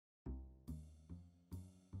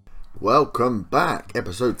Welcome back,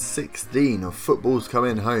 episode 16 of Football's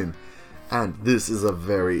Coming Home, and this is a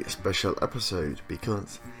very special episode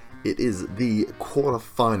because it is the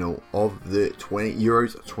quarter-final of the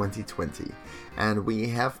Euros 2020, and we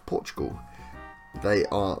have Portugal. They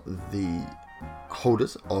are the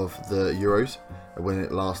holders of the Euros. I won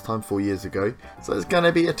it last time, 4 years ago, so it's going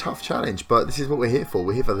to be a tough challenge, but this is what we're here for.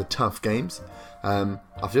 We're here for the tough games.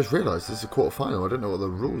 I've just realised this is a quarter-final. I don't know what the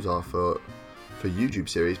rules are for YouTube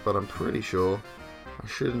series, but I'm pretty sure I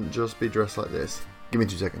shouldn't just be dressed like this. Give me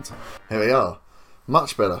 2 seconds. Here we are.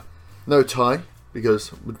 Much better. No tie,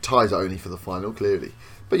 because ties are only for the final, clearly.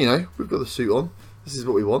 But you know, we've got the suit on. This is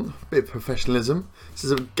what we want. A bit of professionalism. This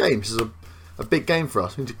is a game. This is a big game for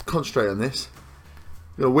us. We need to concentrate on this.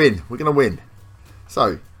 We're going to win. We're going to win.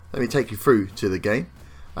 So, let me take you through to the game.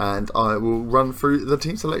 And I will run through the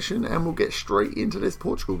team selection and we'll get straight into this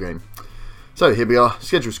Portugal game. So here we are,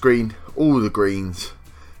 schedule screen, all the greens,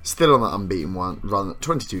 still on that unbeaten run,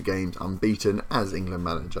 22 games unbeaten as England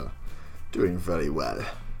manager, doing very well.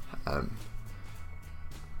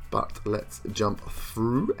 But let's jump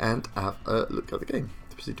through and have a look at the game.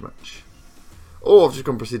 Proceed to match. Oh, I've just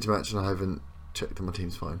gone proceed to match and I haven't checked that my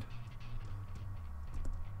team's fine.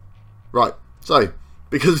 Right, so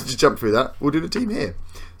because we just jumped through that, we'll do the team here.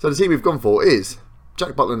 So the team we've gone for is Jack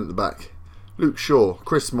Butland at the back, Luke Shaw,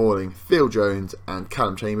 Chris Smalling, Phil Jones and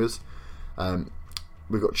Callum Chambers.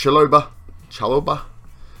 We've got Chalobah,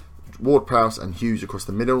 Ward-Prowse and Hughes across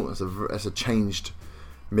the middle. That's a changed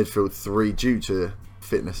midfield three due to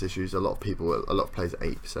fitness issues. A lot of players at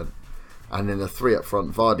 80%. And then the three up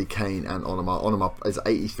front, Vardy, Kane and Onomar. Onomar is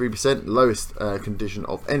 83%, lowest condition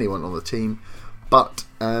of anyone on the team, but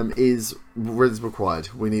is required.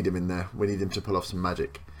 We need him in there. We need him to pull off some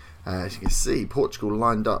magic. As you can see, Portugal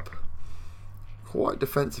lined up quite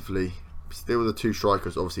defensively, still with the two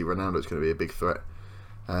strikers. Obviously Ronaldo's going to be a big threat,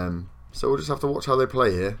 so we'll just have to watch how they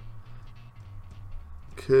play here.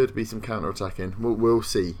 Could be some counter-attacking, we'll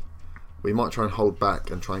see. We might try and hold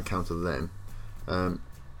back and try and counter them. I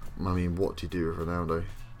mean, what do you do with Ronaldo?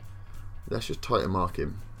 Let's just tighten mark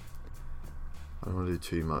him. I don't want to do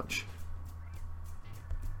too much.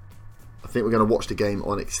 I think we're going to watch the game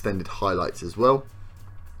on extended highlights as well,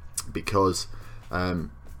 because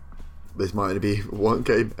this might only be one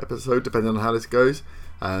game episode depending on how this goes.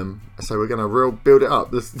 So we're going to build it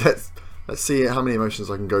up. Let's see how many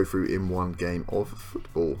emotions I can go through in one game of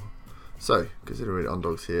football. So, considering the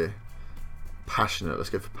underdogs here, passionate. Let's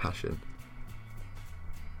go for passion.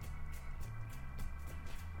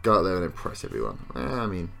 Go out there and impress everyone. I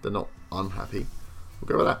mean, they're not unhappy. We'll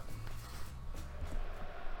go with that.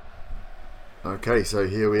 Okay, so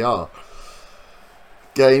here we are.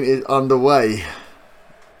 Game is underway.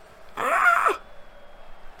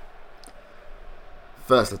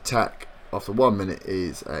 First attack after 1 minute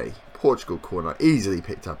is a Portugal corner, easily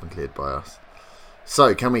picked up and cleared by us.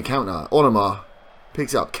 So, can we counter? Onomar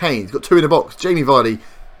picks up. Kane, he's got two in the box. Jamie Vardy.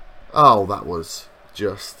 Oh, that was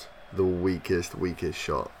just the weakest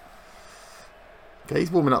shot. Okay,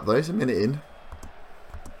 he's warming up though. It's a minute in.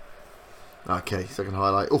 Okay, second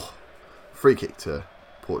highlight. Oh, free kick to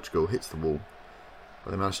Portugal. Hits the wall.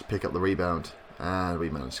 But they managed to pick up the rebound. And we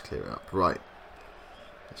managed to clear it up. Right.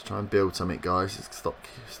 Let's try and build something, guys. Let's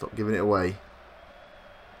stop giving it away.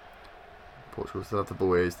 Portugal still have the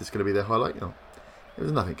ball here. Is this going to be their highlight? No. It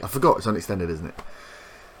was nothing. I forgot. It's unextended, isn't it?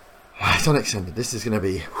 It's unextended. This is going to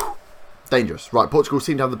be dangerous. Right, Portugal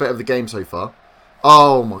seem to have the better of the game so far.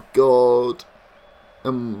 Oh, my God.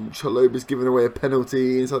 Chalobah's giving away a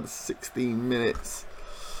penalty inside the 16 minutes.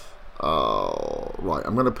 Oh, right.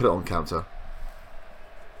 I'm going to put it on counter.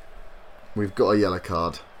 We've got a yellow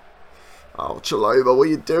card. Oh, Chalobah, what are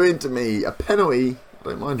you doing to me? A penalty? I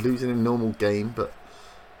don't mind losing in a normal game, but...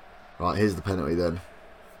 Right, here's the penalty then.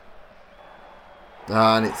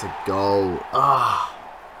 And it's a goal.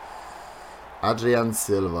 Adrian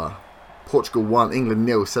Silva. Portugal 1, England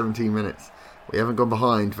 0, 17 minutes. We haven't gone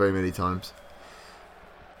behind very many times.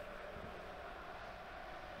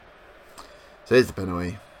 So here's the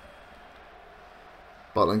penalty.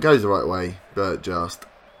 Butland goes the right way, but just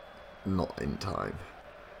not in time.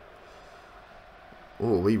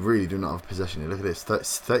 Oh, we really do not have possession here. Look at this,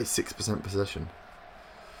 36% possession.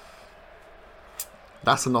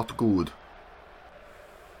 That's not good.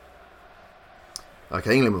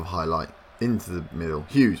 Okay, England with a highlight. Into the middle.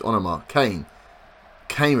 Hughes, Onomar, Kane.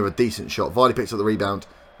 Kane with a decent shot. Vardy picks up the rebound.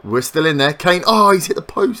 We're still in there. Kane, oh, he's hit the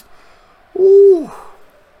post. Ooh.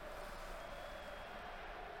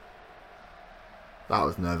 That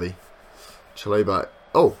was nervy. Chalobah,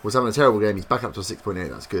 oh, was having a terrible game. He's back up to a 6.8.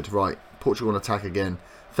 That's good. Right, Portugal on attack again.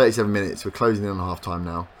 37 minutes. We're closing in on half time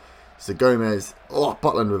now. So Gomez. Oh,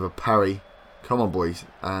 Butland with a parry. Come on, boys.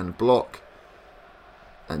 And block.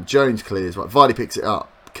 And Jones clears. Right, Vardy picks it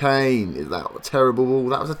up. Kane. Is that a terrible ball?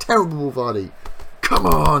 That was a terrible ball, Vardy. Come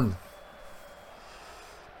on.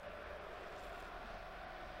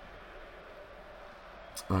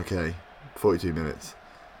 Okay. 42 minutes.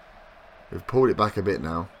 We've pulled it back a bit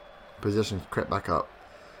now. Possession's crept back up.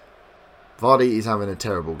 Vardy is having a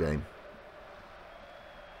terrible game.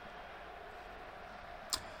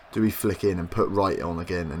 Do we flick in and put Wright on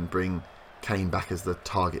again and bring Kane back as the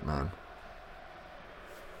target man?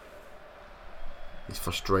 He's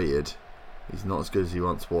frustrated. He's not as good as he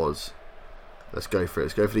once was. Let's go for it.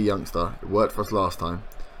 Let's go for the youngster. It worked for us last time.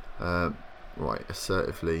 Right,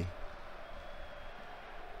 assertively.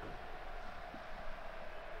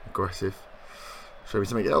 Aggressive. Show me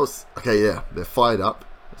something else. Okay, yeah. They're fired up.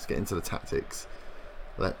 Let's get into the tactics.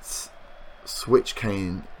 Let's switch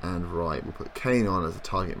Kane and Wright. We'll put Kane on as a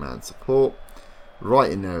target man support.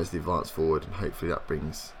 Wright in there as the advance forward. And hopefully that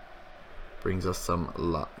brings us some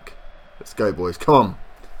luck. Let's go, boys. Come on.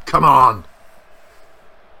 Come on.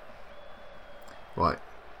 Right.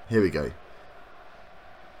 Here we go.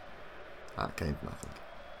 That came to nothing.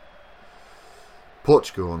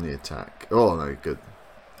 Portugal on the attack. Oh, no. Good.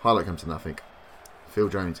 Highlight comes to nothing. Phil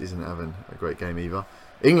Jones isn't having a great game either.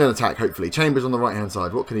 England attack, hopefully. Chambers on the right-hand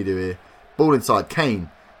side. What can he do here? Ball inside. Kane.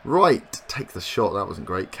 Right. Takes the shot. That wasn't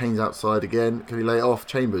great. Kane's outside again. Can he lay it off?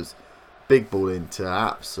 Chambers. Big ball into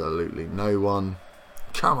absolutely no one.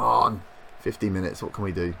 Come on. 50 minutes. What can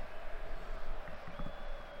we do?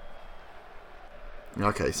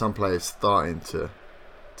 Okay, some players starting to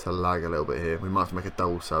lag a little bit here. We might have to make a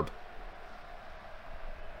double sub.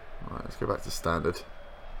 Alright, let's go back to standard.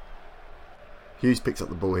 Hughes picks up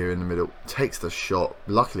the ball here in the middle. Takes the shot.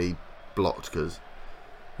 Luckily blocked because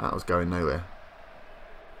that was going nowhere.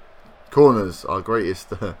 Corners, our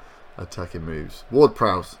greatest attacking moves.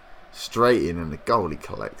 Ward-Prowse straight in and the goalie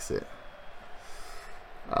collects it.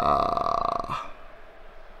 Right.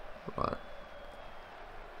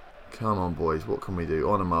 Come on, boys. What can we do?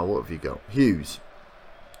 Onamar, what have you got? Hughes.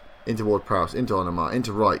 Into Ward-Prowse. Into Onamar.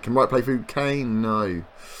 Into Wright. Can Wright play through Kane? No.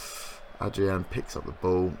 Adrian picks up the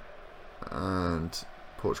ball. And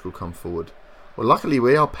Portugal come forward. Well, luckily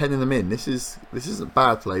we are penning them in. This isn't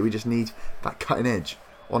bad play. We just need that cutting edge.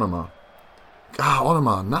 Onamar.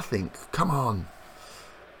 Onamar. Nothing. Come on.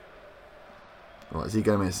 Right, Z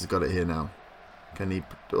Gomez has got it here now. Can he...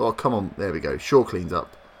 Oh, come on. There we go. Shaw cleans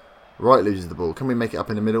up. Wright loses the ball. Can we make it up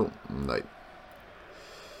in the middle? No.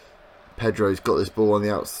 Pedro's got this ball on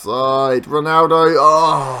the outside. Ronaldo.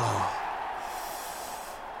 Oh.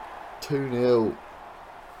 2-0.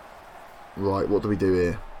 Right, what do we do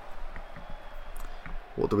here?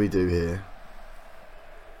 What do we do here?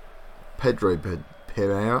 Pedro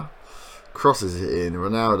Pereira crosses it in.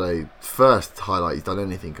 Ronaldo, first highlight he's done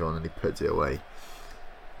anything on and he puts it away.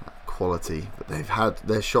 Quality. But they've had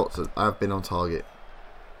their shots that have been on target.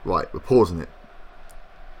 Right, we're pausing it.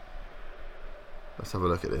 Let's have a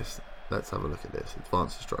look at this.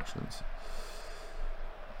 Advanced instructions.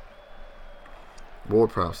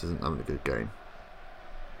 Ward-Prowse isn't having a good game.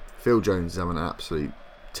 Phil Jones is having an absolute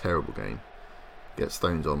terrible game. Get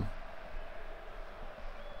Stones on.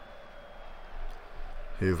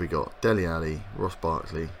 Who have we got? Dele Alli, Ross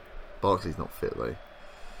Barkley. Barkley's not fit though.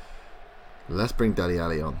 Let's bring Dele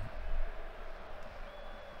Alli on.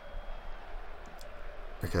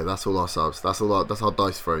 Okay, that's all our subs. That's our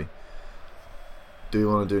dice throw. Do we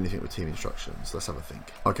want to do anything with team instructions? Let's have a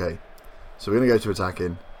think. Okay, so we're going to go to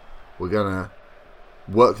attacking. We're going to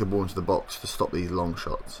work the ball into the box to stop these long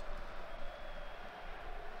shots.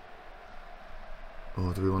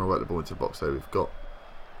 Or do we want to work the ball into the box though? We've got...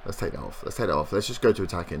 Let's take that off. Let's just go to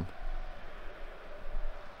attacking.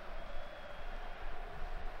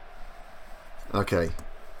 Okay.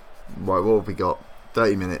 Right, what have we got?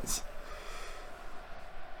 30 minutes.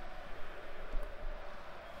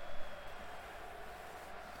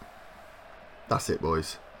 That's it,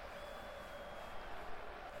 boys.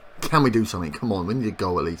 Can we do something? Come on, we need a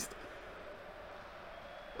goal at least.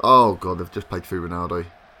 Oh, God, they've just played through Ronaldo.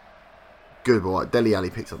 Good ball. Right, Dele Alli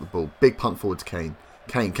picks up the ball. Big punt forward to Kane.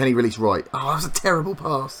 Kane, can he release Wright? Oh, that was a terrible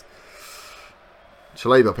pass.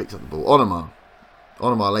 Chaleba picks up the ball.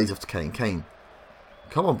 Onamar lays off to Kane. Kane.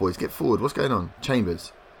 Come on, boys, get forward. What's going on?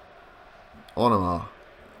 Chambers. Onamar.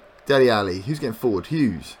 Dele Alli. Who's getting forward?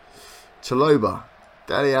 Hughes. Chaleba.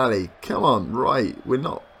 Dele Alli. Come on, right. We're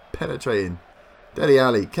not penetrating. Dele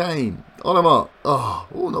Alli. Kane. Onamar. Oh,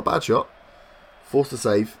 not bad shot. Forced to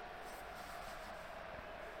save.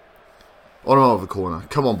 Onamar of the corner.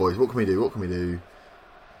 Come on, boys. What can we do?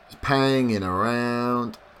 Just panging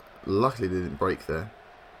around. Luckily, they didn't break there.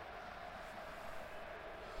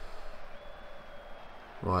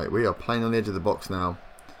 Right, we are playing on the edge of the box now.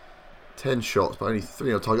 10 shots, but only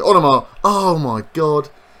 3 on target. Onomar! Oh my god!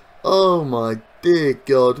 Oh my dear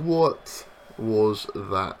god, what was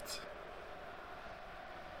that?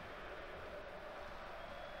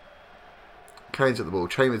 Kane's at the ball.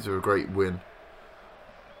 Chambers with a great win.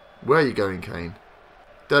 Where are you going, Kane?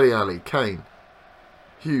 Dele Alli, Kane.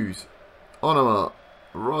 Hughes. Onomar.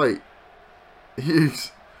 Right.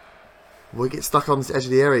 Hughes. We get stuck on this edge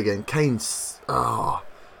of the area again. Kane's... Oh,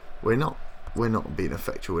 we're not being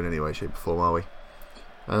effectual in any way, shape or form, are we?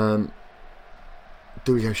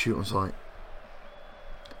 Do we go shoot on sight?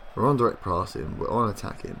 We're on direct passing. We're on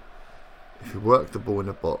attacking. If we work the ball in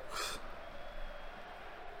the box...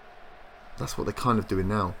 That's what they're kind of doing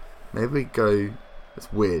now. Maybe we go...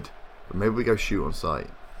 It's weird. But maybe we go shoot on sight.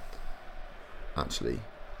 Actually.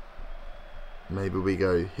 Maybe we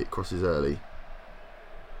go hit crosses early.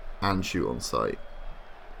 And shoot on sight.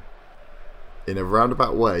 In a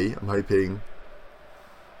roundabout way, I'm hoping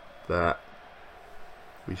that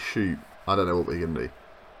we shoot. I don't know what we're going to do.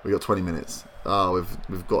 We've got 20 minutes. Oh,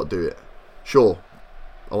 we've got to do it. Sure.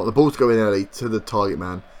 I want the ball to go in early to the target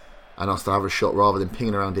man. And us to have a shot rather than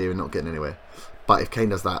pinging around here and not getting anywhere. But if Kane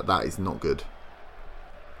does that, that is not good.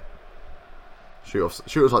 Shoot on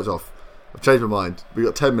sight's off. I've changed my mind. We've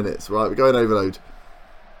got 10 minutes. Right, we're going overload.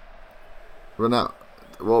 Run out.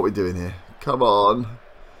 What are we doing here? Come on.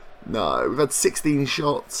 No, we've had 16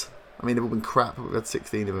 shots. I mean, they've all been crap, but we've had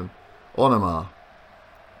 16 of them. Onomar.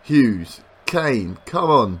 Hughes. Kane. Come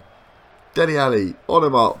on. Dele Alli.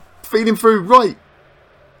 Onomar. Feed him through. Right.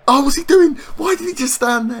 Oh, what's he doing? Why did he just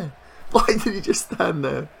stand there? Why did he just stand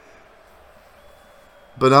there?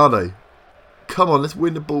 Bernardo. Come on, let's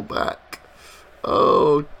win the ball back.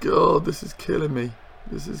 Oh, God, this is killing me.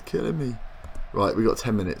 This is killing me. Right, we've got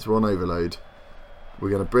 10 minutes. We're on overload. We're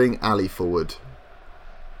going to bring Ali forward.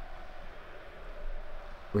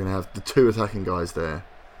 We're going to have the 2 attacking guys there.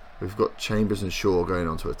 We've got Chambers and Shaw going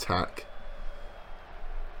on to attack.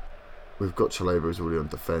 We've got Chalobah who's already on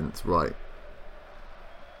defence. Right.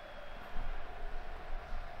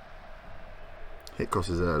 Hit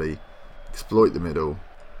crosses early. Exploit the middle.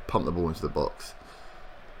 Pump the ball into the box.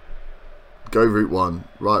 Go route 1.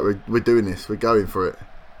 Right, we're doing this. We're going for it.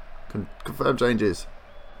 Confirm changes.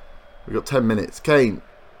 We've got 10 minutes. Kane.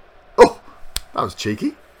 Oh! That was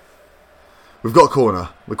cheeky. We've got a corner.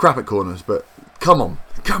 We're crap at corners, but come on.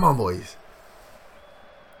 Come on, boys.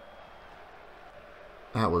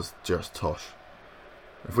 That was just tosh.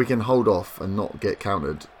 If we can hold off and not get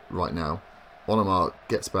countered right now. Onomar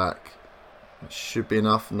gets back. It should be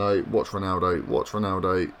enough. No. Watch Ronaldo. Watch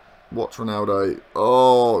Ronaldo. Watch Ronaldo.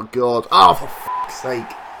 Oh, God. Oh, for fuck's sake.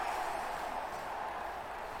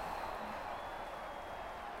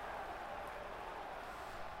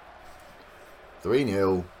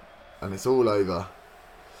 (3-0) and it's all over.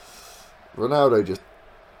 Ronaldo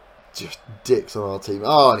just dicks on our team.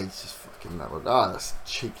 Oh, and he's just fucking that one. Ah, that's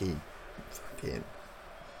cheeky. Fucking.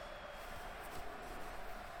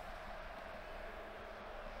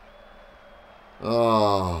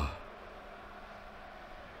 Oh.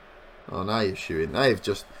 Oh, now you're shooting. Now you've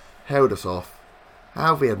just held us off. How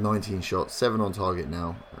have we had 19 shots, 7 on target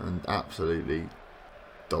now, and absolutely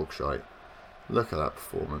dog shite. Look at that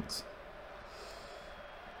performance.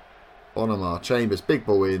 Onomar, Chambers, big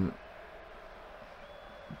ball in.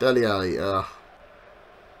 Dele Alli,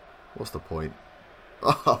 what's the point?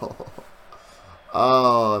 Oh,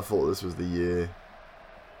 I thought this was the year.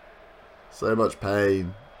 So much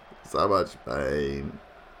pain. So much pain.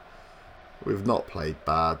 We've not played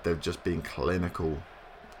bad. They've just been clinical.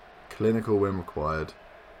 Clinical when required.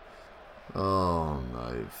 Oh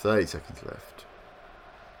no. 30 seconds left.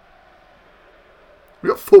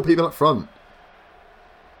 We've got 4 people up front.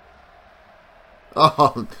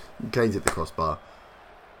 Oh, Kane's hit the crossbar.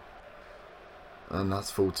 And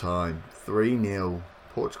that's full time. 3-0.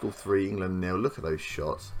 Portugal 3, England 0. Look at those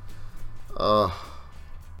shots. Oh.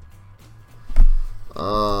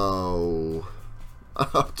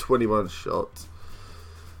 21 shots.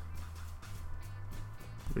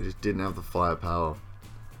 We just didn't have the firepower.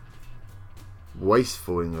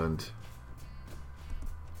 Wasteful England.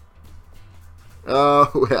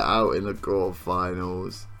 Oh, we're out in the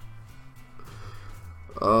quarterfinals.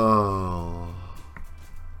 Oh.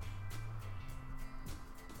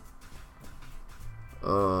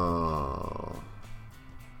 Oh.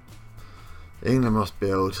 England must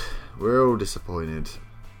build. We're all disappointed.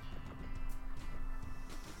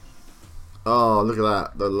 Oh, look at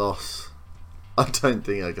that. The loss. I don't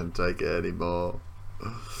think I can take it anymore.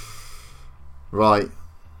 Right.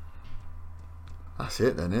 That's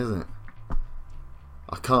it then, isn't it?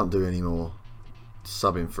 I can't do any more.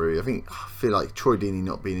 subbing through. I feel like Troy Deeney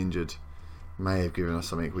not being injured may have given us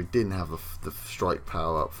something. We didn't have the strike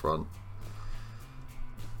power up front.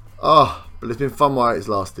 But it's been fun while it's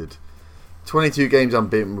lasted. 22 games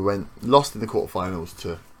unbeaten. We lost in the quarterfinals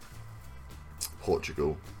to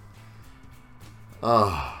Portugal.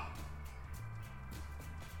 I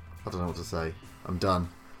don't know what to say. I'm done.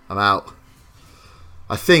 I'm out.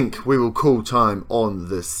 I think we will call time on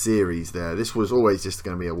the series there. This was always just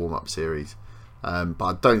going to be a warm-up series. But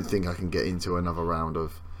I don't think I can get into another round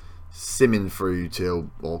of simming through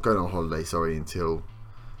going on holiday, until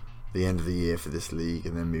the end of the year for this league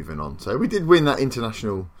and then moving on. So we did win that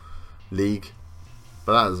international league,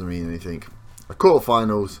 but that doesn't mean anything. The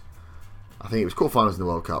quarterfinals, I think it was quarterfinals in the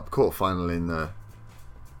World Cup, quarterfinal in the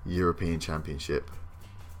European Championship.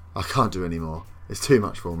 I can't do any more. It's too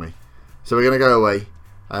much for me. So we're going to go away.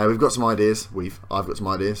 We've got some ideas. I've got some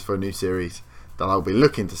ideas for a new series that I'll be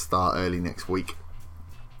looking to start early next week.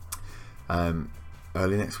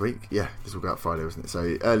 Early next week? Yeah, this will go out Friday, wasn't it?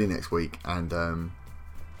 So early next week, and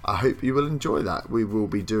I hope you will enjoy that. We will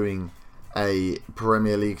be doing a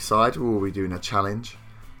Premier League side. We will be doing a challenge.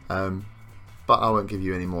 But I won't give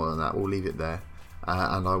you any more than that. We'll leave it there.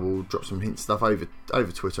 And I will drop some hint stuff over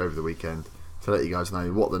Twitter over the weekend to let you guys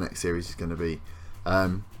know what the next series is going to be.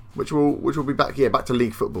 Which will be back to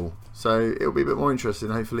league football. So it'll be a bit more interesting,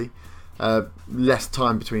 hopefully. Less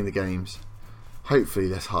time between the games. Hopefully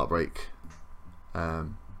less heartbreak. But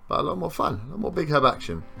a lot more fun. A lot more Big Herb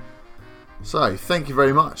action. So thank you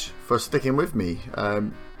very much for sticking with me.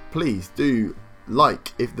 Please do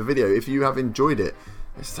like the video if you have enjoyed it.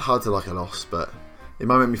 It's hard to like a loss, but it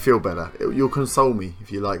might make me feel better. You'll console me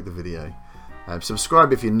if you like the video.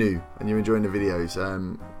 Subscribe if you're new and you're enjoying the videos.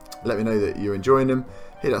 Let me know that you're enjoying them.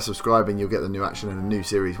 Hit that subscribe and you'll get the new action and a new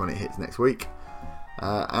series when it hits next week.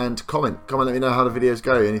 And comment, let me know how the videos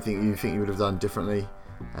go. Anything you think you would have done differently.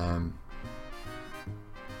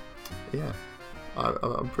 Yeah,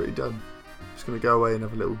 I'm pretty done. I'm just gonna go away and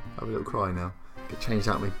have a little cry now. Get changed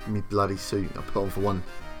out my bloody suit I put on for one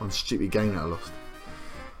stupid game that I lost.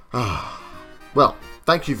 Well,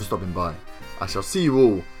 thank you for stopping by. I shall see you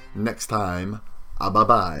all next time. Bye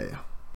bye.